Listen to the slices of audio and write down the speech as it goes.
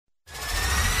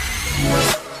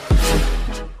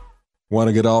Want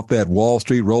to get off that Wall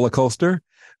Street roller coaster?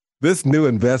 This new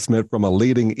investment from a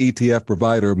leading ETF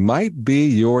provider might be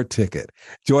your ticket.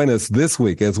 Join us this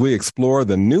week as we explore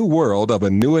the new world of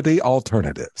annuity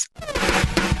alternatives.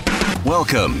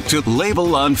 Welcome to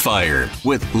Label on Fire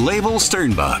with Label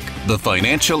Sternbach, the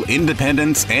financial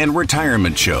independence and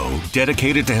retirement show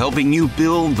dedicated to helping you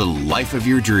build the life of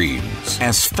your dreams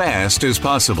as fast as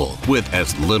possible with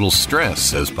as little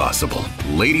stress as possible.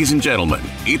 Ladies and gentlemen,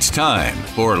 it's time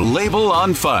for Label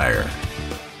on Fire.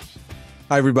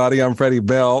 Hi, everybody. I'm Freddie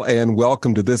Bell, and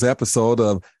welcome to this episode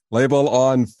of Label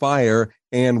on Fire.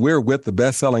 And we're with the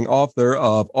best-selling author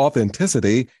of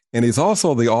Authenticity, and he's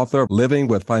also the author of Living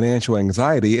with Financial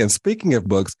Anxiety. And speaking of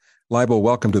books, Libel,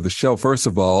 welcome to the show. First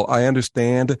of all, I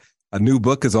understand a new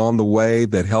book is on the way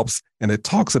that helps, and it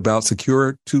talks about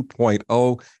Secure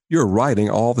 2.0. You're writing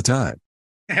all the time.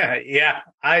 Yeah,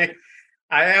 I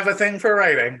have a thing for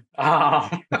writing.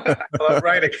 I love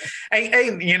writing.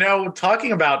 Hey,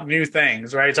 talking about new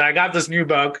things, right? So I got this new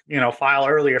book, file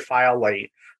early or file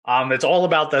late. It's all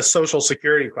about the Social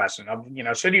Security question of,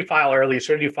 should you file early?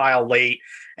 Should you file late?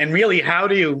 And really, how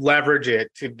do you leverage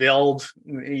it to build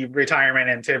retirement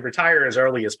and to retire as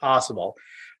early as possible?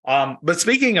 But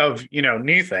speaking of,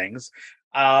 new things,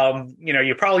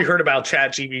 you probably heard about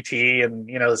ChatGPT and,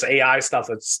 this AI stuff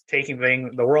that's taking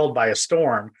the world by a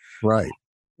storm. Right.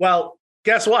 Well,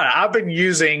 guess what? I've been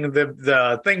using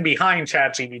the thing behind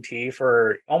ChatGPT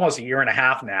for almost a year and a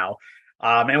half now.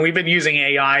 And we've been using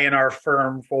AI in our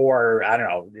firm for,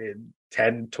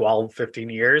 10, 12, 15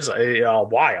 years, a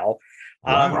while.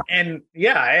 Wow. And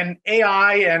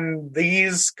AI and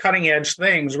these cutting edge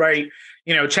things, right?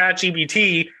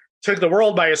 ChatGPT took the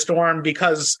world by a storm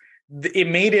because it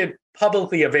made it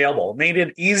publicly available, made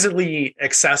it easily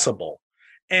accessible.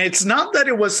 And it's not that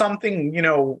it was something,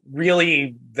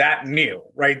 really that new,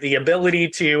 right? The ability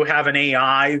to have an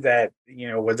AI that,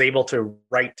 was able to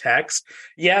write text.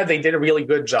 Yeah, they did a really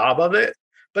good job of it.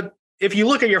 But if you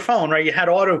look at your phone, right, you had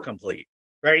autocomplete,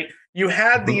 right? You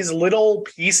had these little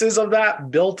pieces of that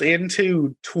built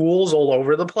into tools all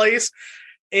over the place.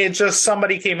 It just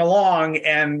somebody came along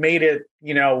and made it,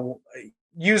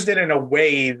 used it in a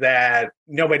way that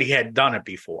nobody had done it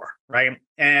before, right?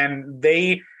 And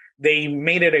they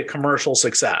made it a commercial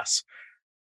success.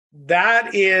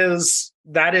 That is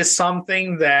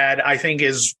something that I think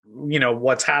is,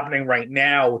 what's happening right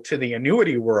now to the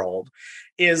annuity world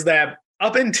is that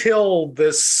up until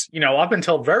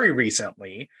very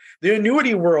recently, the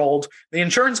annuity world, the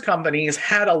insurance companies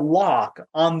had a lock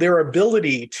on their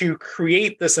ability to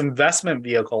create this investment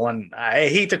vehicle. And I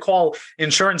hate to call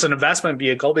insurance an investment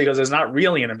vehicle because it's not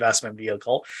really an investment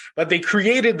vehicle, but they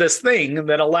created this thing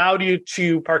that allowed you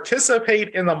to participate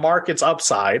in the market's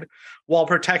upside while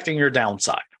protecting your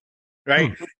downside,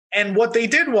 right? And what they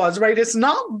did was, right, it's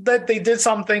not that they did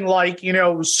something like,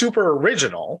 super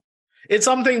original. It's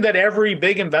something that every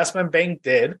big investment bank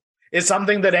did. It's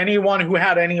something that anyone who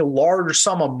had any large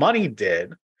sum of money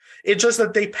did. It's just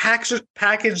that they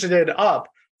packaged it up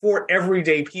for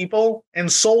everyday people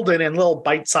and sold it in little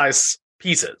bite-sized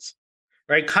pieces,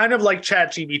 right? Kind of like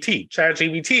ChatGPT.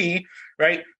 ChatGPT,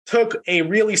 right, took a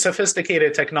really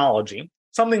sophisticated technology,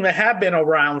 something that had been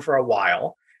around for a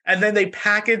while, and then they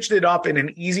packaged it up in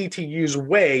an easy-to-use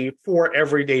way for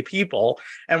everyday people.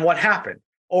 And what happened?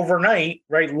 Overnight,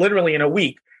 right, literally in a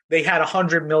week, they had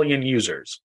 100 million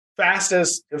users.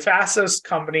 The fastest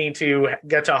company to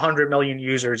get to 100 million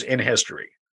users in history,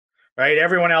 right?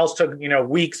 Everyone else took,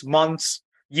 weeks, months,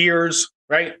 years,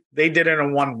 right? They did it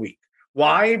in 1 week.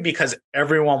 Why? Because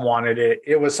everyone wanted it.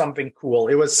 It was something cool.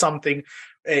 It was something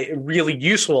really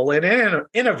useful and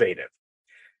innovative.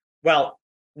 Well,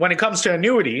 when it comes to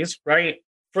annuities, right?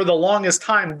 For the longest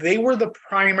time, they were the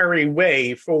primary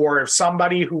way for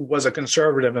somebody who was a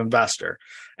conservative investor.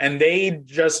 And they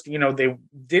just, they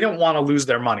didn't want to lose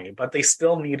their money, but they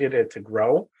still needed it to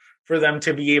grow for them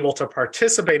to be able to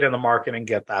participate in the market and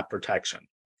get that protection.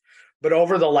 But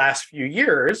over the last few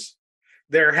years,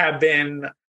 there have been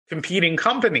competing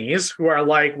companies who are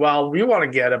like, well, we want to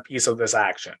get a piece of this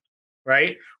action,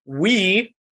 right?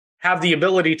 We have the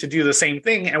ability to do the same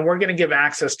thing, and we're going to give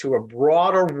access to a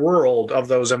broader world of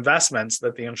those investments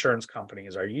that the insurance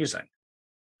companies are using.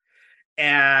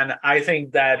 And I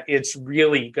think that it's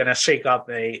really going to shake up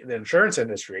the insurance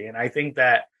industry. And I think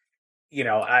that,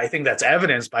 that's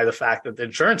evidenced by the fact that the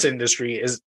insurance industry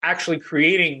is actually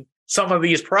creating some of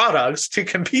these products to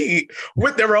compete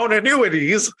with their own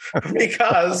annuities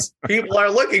because people are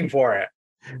looking for it.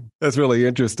 That's really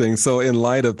interesting. So in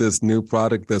light of this new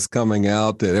product that's coming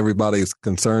out that everybody's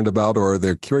concerned about or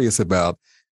they're curious about,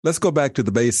 let's go back to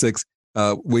the basics.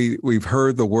 We've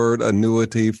heard the word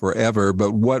annuity forever,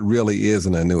 but what really is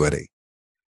an annuity?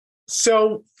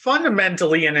 So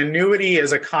fundamentally, an annuity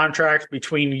is a contract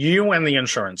between you and the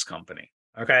insurance company.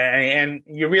 Okay. And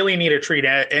you really need to treat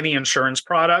any insurance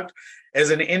product as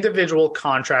an individual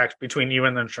contract between you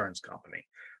and the insurance company.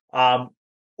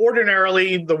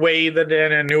 Ordinarily, the way that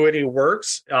an annuity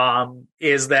works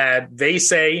is that they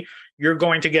say you're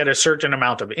going to get a certain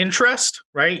amount of interest,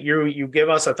 right? You give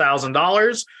us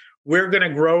 $1,000. We're going to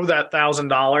grow that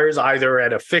 $1,000 either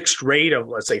at a fixed rate of,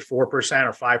 let's say, 4% or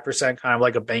 5%, kind of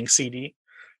like a bank CD.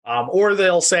 Or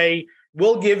they'll say,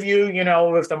 we'll give you,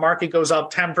 if the market goes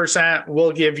up 10%,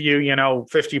 we'll give you,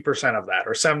 50% of that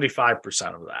or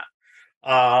 75% of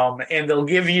that. And they'll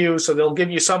give you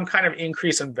some kind of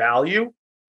increase in value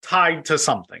tied to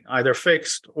something, either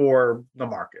fixed or the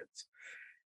markets.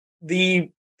 The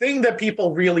thing that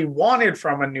people really wanted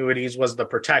from annuities was the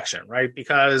protection, right?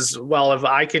 Because, well, if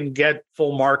I can get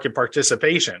full market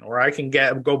participation or I can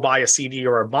go buy a CD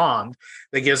or a bond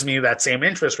that gives me that same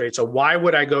interest rate. So why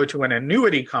would I go to an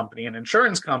annuity company, an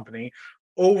insurance company,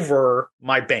 over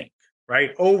my bank,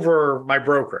 right? Over my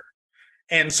broker.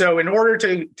 And so in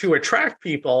order to attract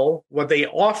people, what they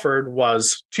offered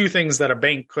was two things that a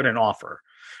bank couldn't offer,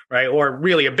 right? Or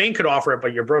really a bank could offer it,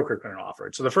 but your broker couldn't offer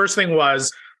it. So the first thing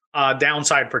was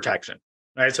downside protection,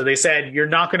 right? So they said, you're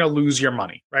not going to lose your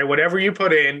money, right? Whatever you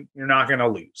put in, you're not going to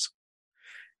lose.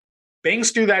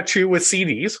 Banks do that too with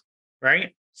CDs,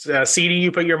 right? So CD,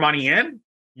 you put your money in,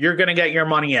 you're going to get your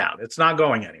money out. It's not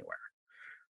going anywhere.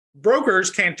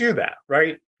 Brokers can't do that,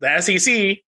 right? The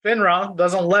SEC, FINRA,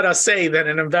 doesn't let us say that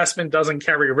an investment doesn't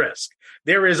carry risk.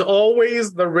 There is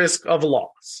always the risk of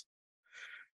loss.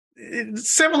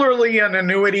 Similarly, an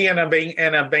annuity and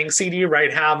a bank CD,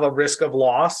 right, have a risk of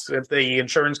loss. If the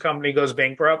insurance company goes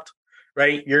bankrupt,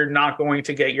 right, you're not going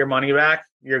to get your money back.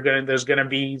 There's going to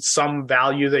be some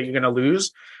value that you're going to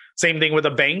lose. Same thing with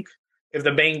a bank. If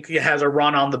the bank has a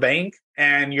run on the bank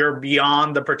and you're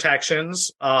beyond the protections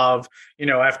of,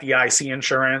 FDIC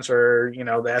insurance or, the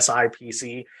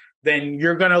SIPC, then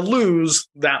you're going to lose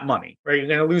that money, right? You're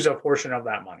going to lose a portion of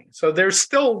that money. So there's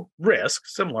still risk,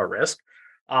 similar risk.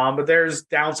 But there's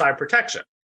downside protection.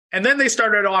 And then they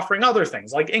started offering other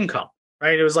things like income,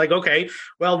 right? It was like, okay,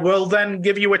 well, we'll then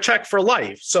give you a check for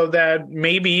life so that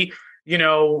maybe,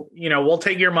 we'll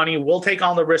take your money, we'll take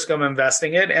on the risk of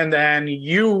investing it. And then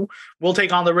you will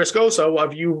take on the risk also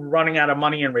of you running out of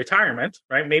money in retirement,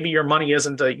 right? Maybe your money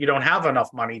you don't have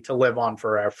enough money to live on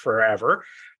forever.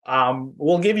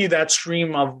 We'll give you that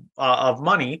stream of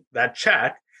money, that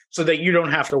check, so that you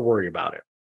don't have to worry about it.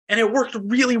 And it worked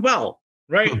really well.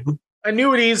 Right. Mm-hmm.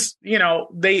 Annuities,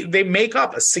 they make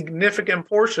up a significant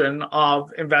portion of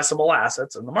investable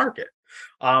assets in the market.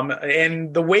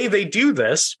 And the way they do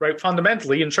this, right,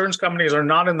 fundamentally, insurance companies are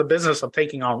not in the business of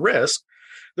taking on risk.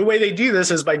 The way they do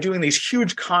this is by doing these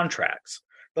huge contracts.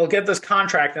 They'll get this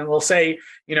contract and they'll say,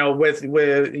 with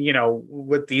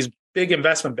these big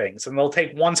investment banks, and they'll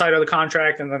take one side of the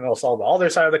contract and then they'll sell the other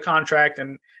side of the contract.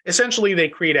 And essentially they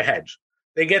create a hedge.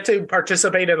 They get to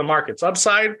participate in the market's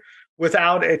upside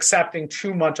without accepting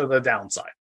too much of the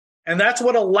downside. And that's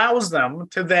what allows them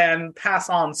to then pass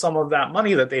on some of that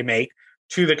money that they make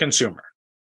to the consumer.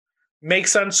 Make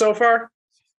sense so far?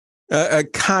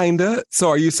 Kinda. So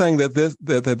are you saying that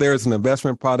that there's an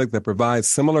investment product that provides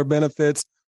similar benefits,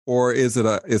 or is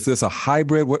this a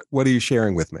hybrid? What are you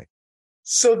sharing with me?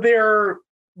 So they're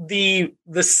the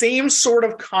same sort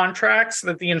of contracts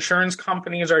that the insurance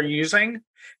companies are using.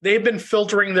 They've been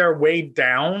filtering their way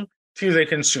down to the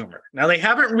consumer. Now, they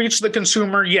haven't reached the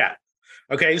consumer yet.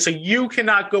 Okay, so you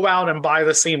cannot go out and buy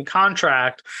the same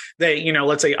contract that,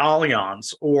 let's say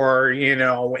Allianz or,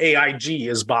 AIG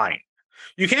is buying.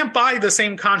 You can't buy the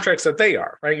same contracts that they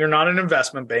are, right? You're not an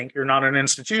investment bank. You're not an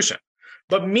institution.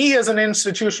 But me as an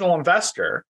institutional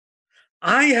investor,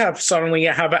 I suddenly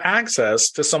have access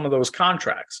to some of those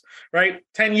contracts, right?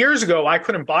 10 years ago, I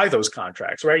couldn't buy those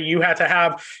contracts, right? You had to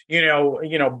have,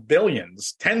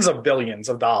 billions, tens of billions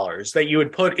of dollars that you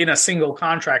would put in a single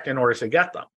contract in order to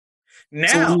get them. Now,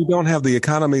 so when you don't have the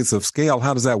economies of scale,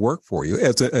 how does that work for you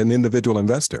as an individual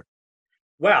investor?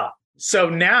 Well, so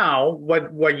now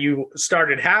what you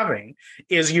started having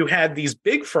is you had these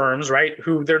big firms, right,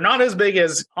 who they're not as big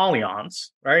as Allianz,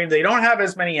 right? They don't have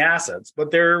as many assets,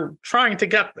 but they're trying to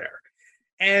get there.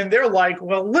 And they're like,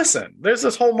 well, listen, there's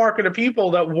this whole market of people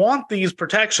that want these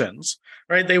protections,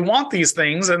 right? They want these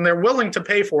things and they're willing to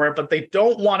pay for it, but they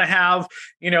don't want to have,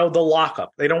 the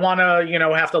lockup. They don't want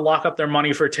to, have to lock up their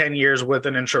money for 10 years with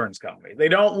an insurance company. They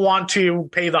don't want to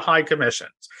pay the high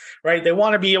commissions, right? They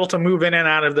want to be able to move in and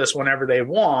out of this whenever they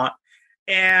want.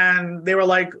 And they were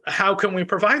like, how can we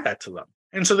provide that to them?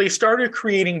 And so they started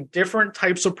creating different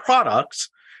types of products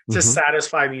to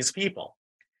satisfy these people.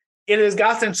 It has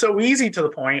gotten so easy to the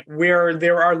point where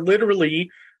there are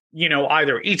literally,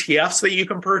 either ETFs that you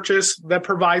can purchase that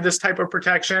provide this type of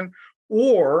protection,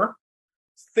 or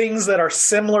things that are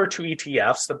similar to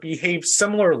ETFs that behave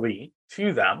similarly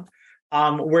to them,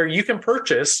 where you can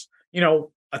purchase,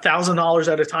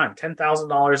 $1,000 at a time,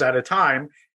 $10,000 at a time,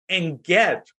 and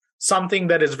get something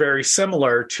that is very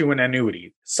similar to an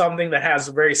annuity, something that has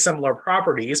very similar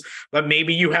properties, but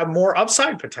maybe you have more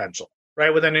upside potential,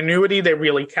 right? With an annuity, they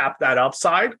really cap that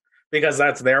upside because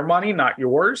that's their money, not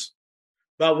yours.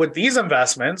 But with these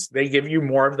investments, they give you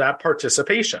more of that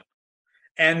participation.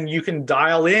 And you can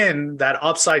dial in that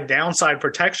upside downside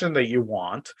protection that you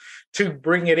want to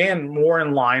bring it in more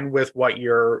in line with what's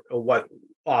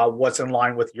in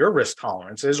line with your risk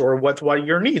tolerances or what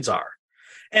your needs are.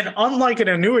 And unlike an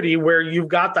annuity where you've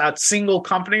got that single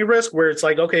company risk where it's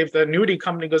like, okay, if the annuity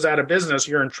company goes out of business,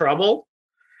 you're in trouble.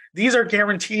 These are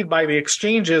guaranteed by the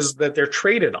exchanges that they're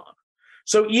traded on.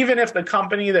 So even if the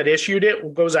company that issued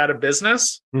it goes out of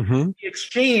business, the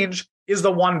exchange is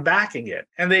the one backing it.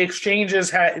 And the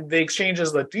exchanges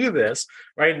that do this,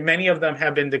 right, many of them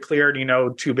have been declared,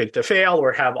 too big to fail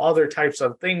or have other types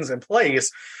of things in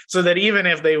place so that even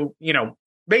if they,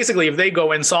 basically, if they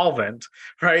go insolvent,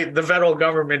 right, the federal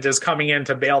government is coming in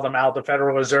to bail them out. The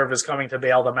Federal Reserve is coming to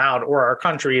bail them out, or our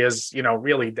country is,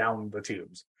 really down the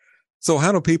tubes. So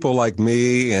how do people like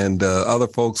me and other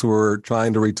folks who are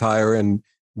trying to retire and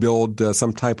build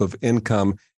some type of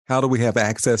income, how do we have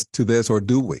access to this, or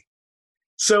do we?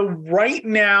 So right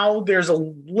now, there's a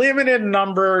limited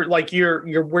number, like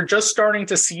we're just starting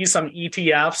to see some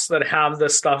ETFs that have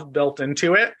this stuff built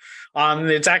into it.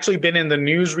 It's actually been in the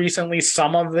news recently,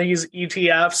 some of these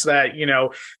ETFs that,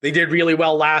 they did really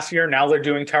well last year. Now they're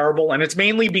doing terrible. And it's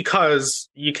mainly because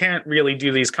you can't really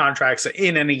do these contracts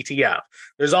in an ETF.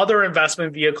 There's other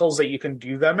investment vehicles that you can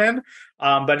do them in.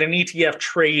 But an ETF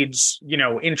trades,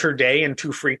 intraday and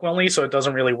too frequently. So it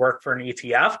doesn't really work for an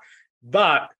ETF.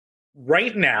 But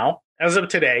right now, as of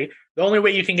today, the only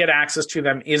way you can get access to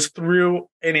them is through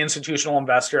an institutional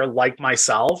investor like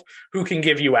myself who can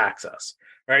give you access.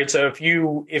 Right. So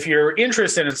if you're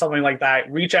interested in something like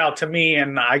that, reach out to me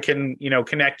and I can,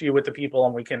 connect you with the people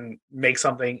and we can make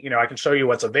something, I can show you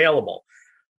what's available.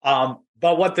 But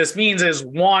what this means is,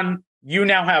 one, you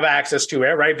now have access to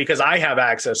it, right? Because I have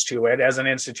access to it as an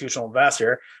institutional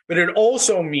investor. But it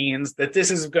also means that this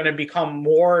is going to become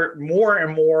more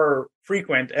and more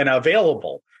frequent and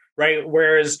available. Right.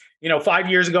 Whereas, 5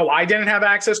 years ago, I didn't have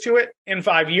access to it. In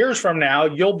 5 years from now,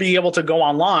 you'll be able to go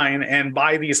online and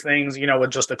buy these things,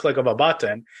 with just a click of a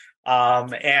button.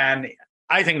 And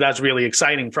I think that's really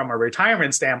exciting from a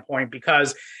retirement standpoint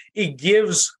because it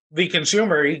gives the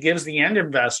consumer, it gives the end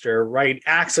investor, right,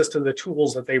 access to the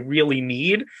tools that they really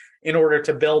need in order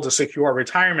to build a secure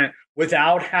retirement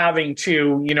without having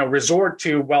to, resort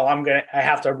to, well, I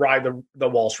have to ride the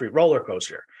Wall Street roller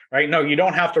coaster. Right? No, you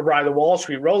don't have to ride the Wall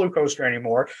Street roller coaster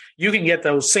anymore. You can get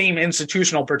those same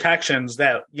institutional protections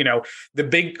that, the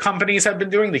big companies have been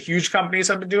doing, the huge companies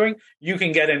have been doing. You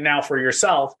can get it now for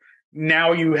yourself.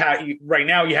 Now right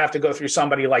now you have to go through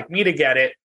somebody like me to get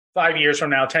it. 5 years from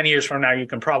now, 10 years from now, you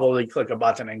can probably click a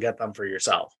button and get them for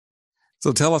yourself.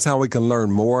 So tell us how we can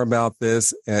learn more about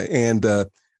this. And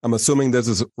I'm assuming this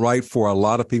is right for a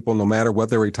lot of people, no matter what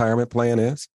their retirement plan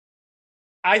is.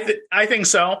 I think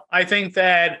so. I think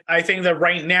that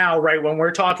right now, right, when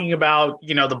we're talking about,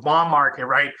 the bond market,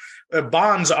 right,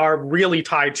 bonds are really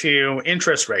tied to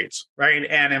interest rates, right,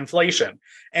 and inflation.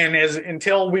 And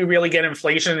until we really get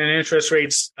inflation and interest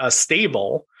rates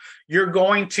stable, you're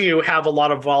going to have a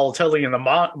lot of volatility in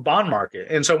the bond market.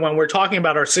 And so when we're talking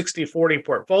about our 60-40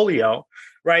 portfolio,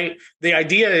 right, the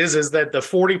idea is that the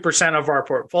 40% of our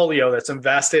portfolio that's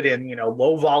invested in,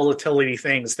 low volatility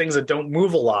things that don't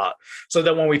move a lot, so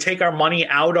that when we take our money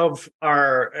out of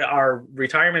our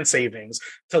retirement savings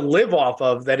to live off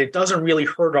of, that it doesn't really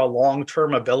hurt our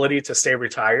long-term ability to stay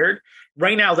retired.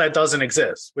 Right now, that doesn't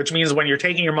exist, which means when you're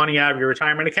taking your money out of your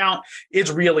retirement account, it's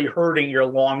really hurting your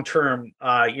long-term,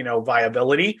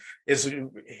 viability.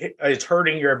 It's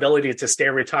hurting your ability to stay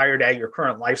retired at your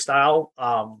current lifestyle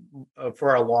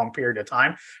for a long period of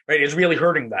time, right? It's really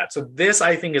hurting that. So this,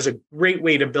 I think, is a great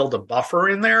way to build a buffer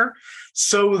in there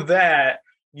so that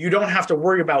you don't have to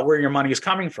worry about where your money is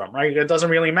coming from, right? It doesn't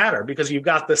really matter because you've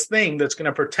got this thing that's going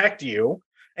to protect you.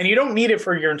 And you don't need it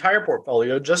for your entire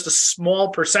portfolio, just a small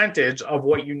percentage of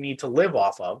what you need to live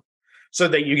off of so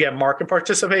that you get market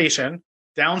participation,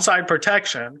 downside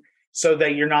protection, so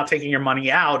that you're not taking your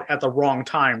money out at the wrong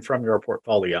time from your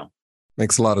portfolio.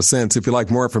 Makes a lot of sense. If you'd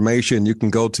like more information, you can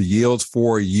go to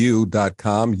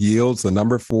yields4u.com. Yields, the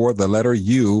number 4, the letter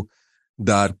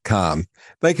U.com.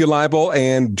 Thank you, Leibel.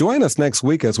 And join us next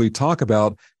week as we talk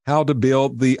about how to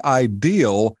build the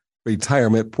ideal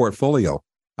retirement portfolio.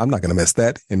 I'm not going to miss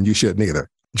that, and you shouldn't either.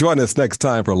 Join us next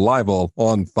time for Leibel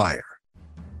on Fire.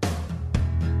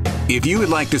 If you would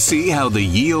like to see how the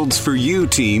Yields for You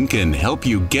team can help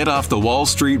you get off the Wall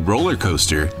Street roller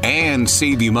coaster and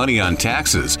save you money on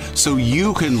taxes so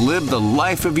you can live the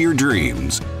life of your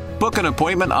dreams, book an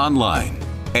appointment online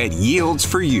at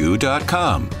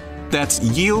yields4u.com. That's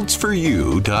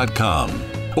yields4u.com.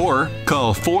 Or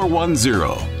call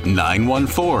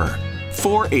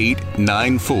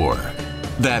 410-914-4894.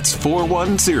 That's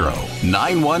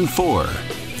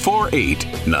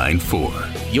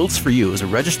 410-914-4894. Yields for You is a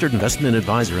registered investment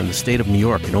advisor in the state of New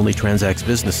York and only transacts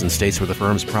business in states where the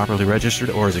firm is properly registered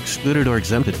or is excluded or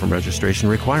exempted from registration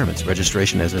requirements.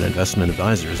 Registration as an investment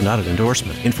advisor is not an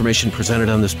endorsement. Information presented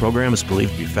on this program is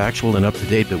believed to be factual and up to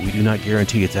date, but we do not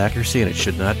guarantee its accuracy, and it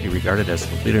should not be regarded as a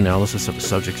complete analysis of the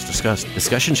subjects discussed.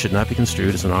 Discussion should not be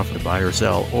construed as an offer to buy or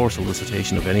sell or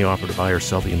solicitation of any offer to buy or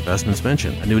sell the investments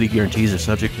mentioned. Annuity guarantees are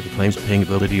subject to the claims paying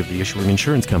ability of the issuing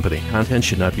insurance company. Content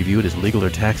should not be viewed as legal or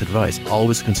tax advice.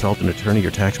 Always consult an attorney or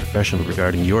tax professional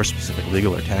regarding your specific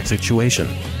legal or tax situation.